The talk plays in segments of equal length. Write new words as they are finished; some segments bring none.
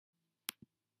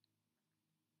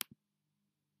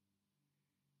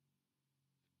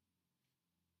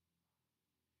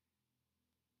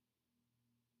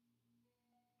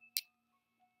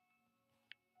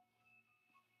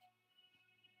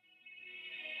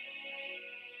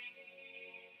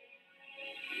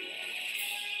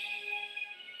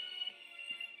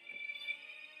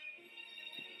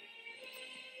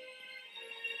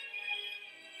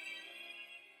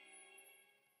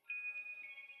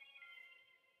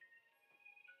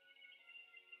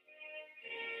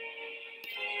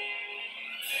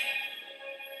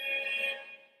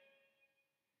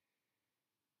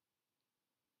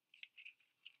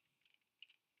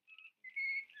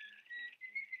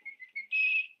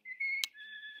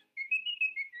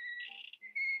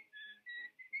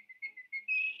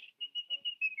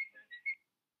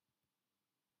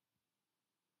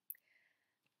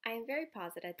I'm very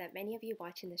positive that many of you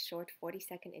watching this short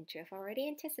 40-second intro have already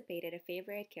anticipated a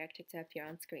favorite character to appear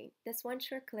on screen. This one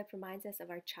short clip reminds us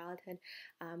of our childhood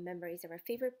memories of our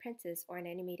favorite princess or an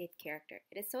animated character.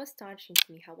 It is so astonishing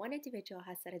to me how one individual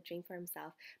has set a dream for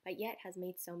himself, but yet has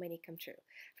made so many come true.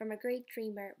 From a great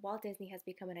dreamer, Walt Disney has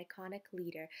become an iconic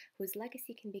leader whose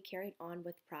legacy can be carried on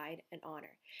with pride and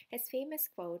honor. His famous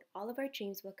quote, "All of our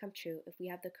dreams will come true if we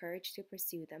have the courage to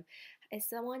pursue them," is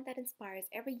the one that inspires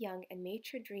every young and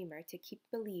mature dreamer to keep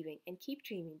believing and keep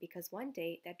dreaming, because one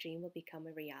day that dream will become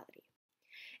a reality.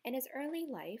 In his early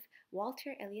life,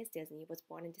 Walter Elias Disney was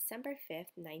born on December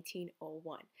 5th,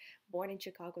 1901. Born in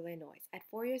Chicago, Illinois. At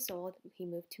 4 years old, he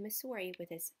moved to Missouri with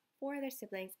his four other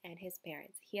siblings and his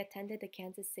parents. He attended the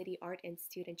Kansas City Art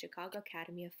Institute and Chicago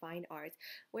Academy of Fine Arts,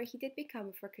 where he did become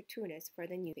a cartoonist for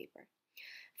the newspaper.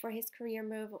 For his career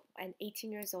move, at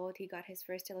 18 years old, he got his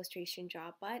first illustration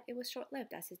job, but it was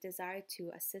short-lived as his desire to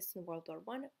assist in World War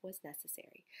I was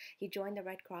necessary. He joined the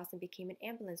Red Cross and became an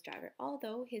ambulance driver,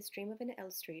 although his dream of an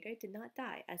illustrator did not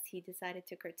die, as he decided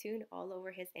to cartoon all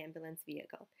over his ambulance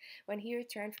vehicle. When he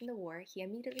returned from the war, he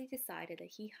immediately decided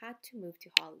that he had to move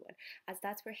to Hollywood, as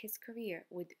that's where his career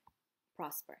would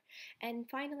prosper. And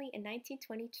finally, in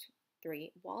 1922,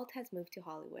 Walt has moved to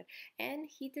Hollywood, and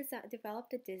he developed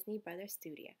the Disney Brothers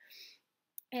studio.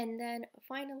 And then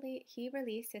finally, he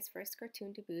released his first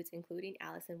cartoon debuts, including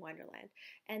Alice in Wonderland.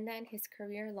 And then his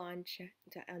career launched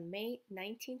on May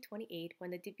 1928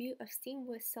 when the debut of Steam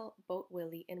Whistle Boat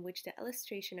Willie, in which the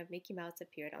illustration of Mickey Mouse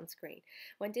appeared on screen.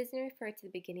 When Disney referred to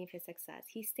the beginning of his success,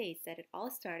 he states that it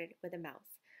all started with a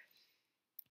mouse.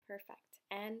 Perfect.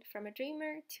 And from a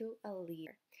dreamer to a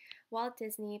leader. Walt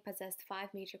Disney possessed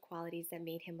five major qualities that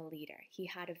made him a leader. He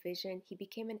had a vision, he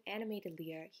became an animated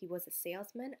leader, he was a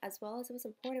salesman, as well as it was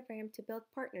important for him to build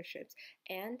partnerships,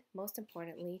 and most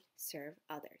importantly, serve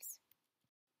others.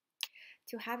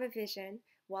 To have a vision,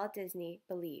 Walt Disney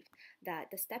believed that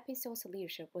the stepping stone to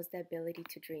leadership was the ability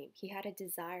to dream. He had a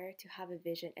desire to have a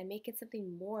vision and make it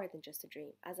something more than just a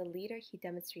dream. As a leader, he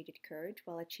demonstrated courage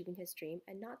while achieving his dream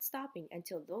and not stopping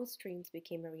until those dreams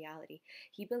became a reality.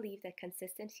 He believed that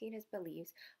consistency in his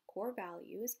beliefs, core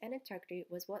values, and integrity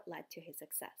was what led to his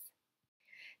success.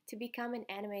 To become an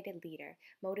animated leader,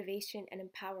 motivation and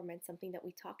empowerment, something that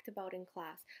we talked about in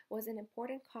class, was an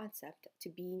important concept to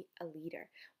being a leader.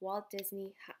 Walt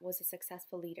Disney was a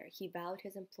successful leader. He valued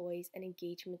his employees and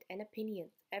engagement and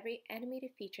opinions. Every animated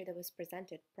feature that was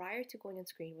presented prior to going on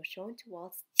screen was shown to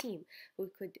Walt's team, who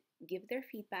could give their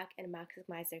feedback and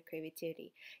maximize their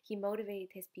creativity. He motivated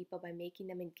his people by making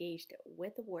them engaged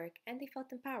with the work, and they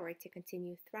felt empowered to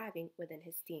continue thriving within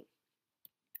his team.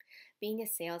 Being a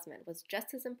salesman was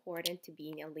just as important to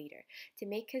being a leader. To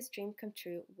make his dream come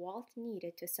true, Walt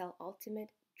needed to sell ultimate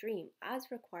dream, as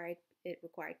it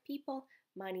required people,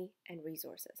 money, and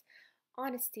resources.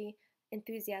 Honesty,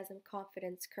 enthusiasm,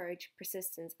 confidence, courage,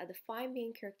 persistence are the five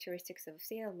main characteristics of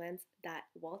salesmen that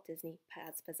Walt Disney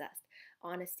has possessed.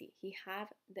 Honesty. He had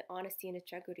the honesty and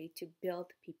integrity to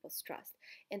build people's trust.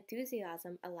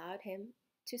 Enthusiasm allowed him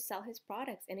to sell his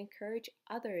products and encourage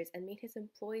others and made his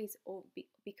employees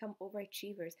become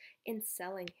overachievers in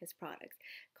selling his products.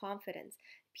 Confidence,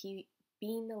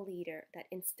 being the leader that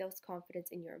instills confidence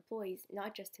in your employees,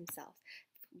 not just himself.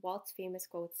 Walt's famous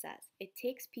quote says, "It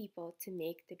takes people to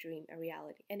make the dream a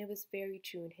reality," and it was very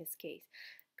true in his case.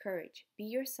 Courage, be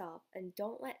yourself and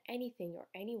don't let anything or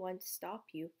anyone stop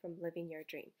you from living your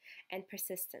dream. And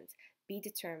persistence, be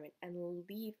determined and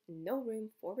leave no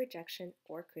room for rejection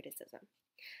or criticism.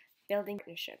 Building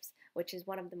partnerships, which is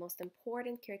one of the most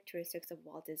important characteristics of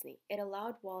Walt Disney. It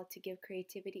allowed Walt to give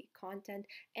creativity, content,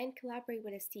 and collaborate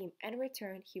with his team, and in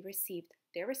return, he received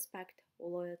their respect,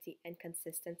 loyalty, and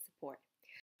consistent support.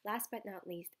 Last but not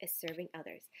least is serving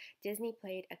others. Disney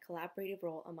played a collaborative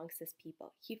role amongst his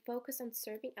people. He focused on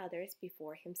serving others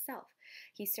before himself.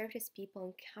 He served his people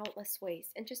in countless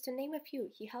ways, and just to name a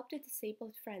few, he helped a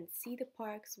disabled friend see the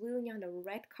parks, wheeling on the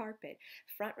red carpet,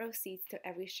 front row seats to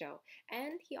every show,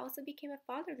 and he also became a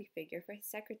fatherly figure for his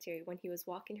secretary when he was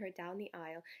walking her down the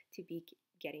aisle to be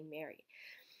getting married.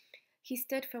 He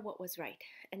stood for what was right,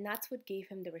 and that's what gave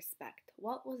him the respect.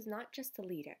 Walt was not just a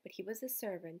leader, but he was a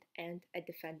servant and a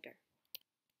defender.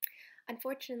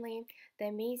 Unfortunately, the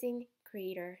amazing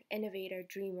creator, innovator,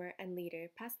 dreamer, and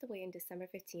leader passed away on December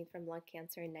 15th from lung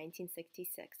cancer in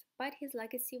 1966, but his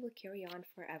legacy will carry on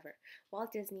forever.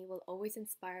 Walt Disney will always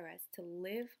inspire us to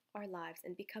live our lives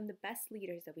and become the best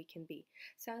leaders that we can be.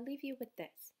 So I'll leave you with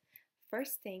this.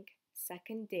 First think,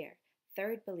 second dare,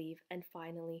 third believe, and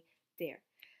finally dare.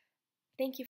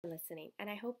 Thank you for listening,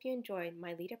 and I hope you enjoyed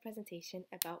my leader presentation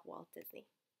about Walt Disney.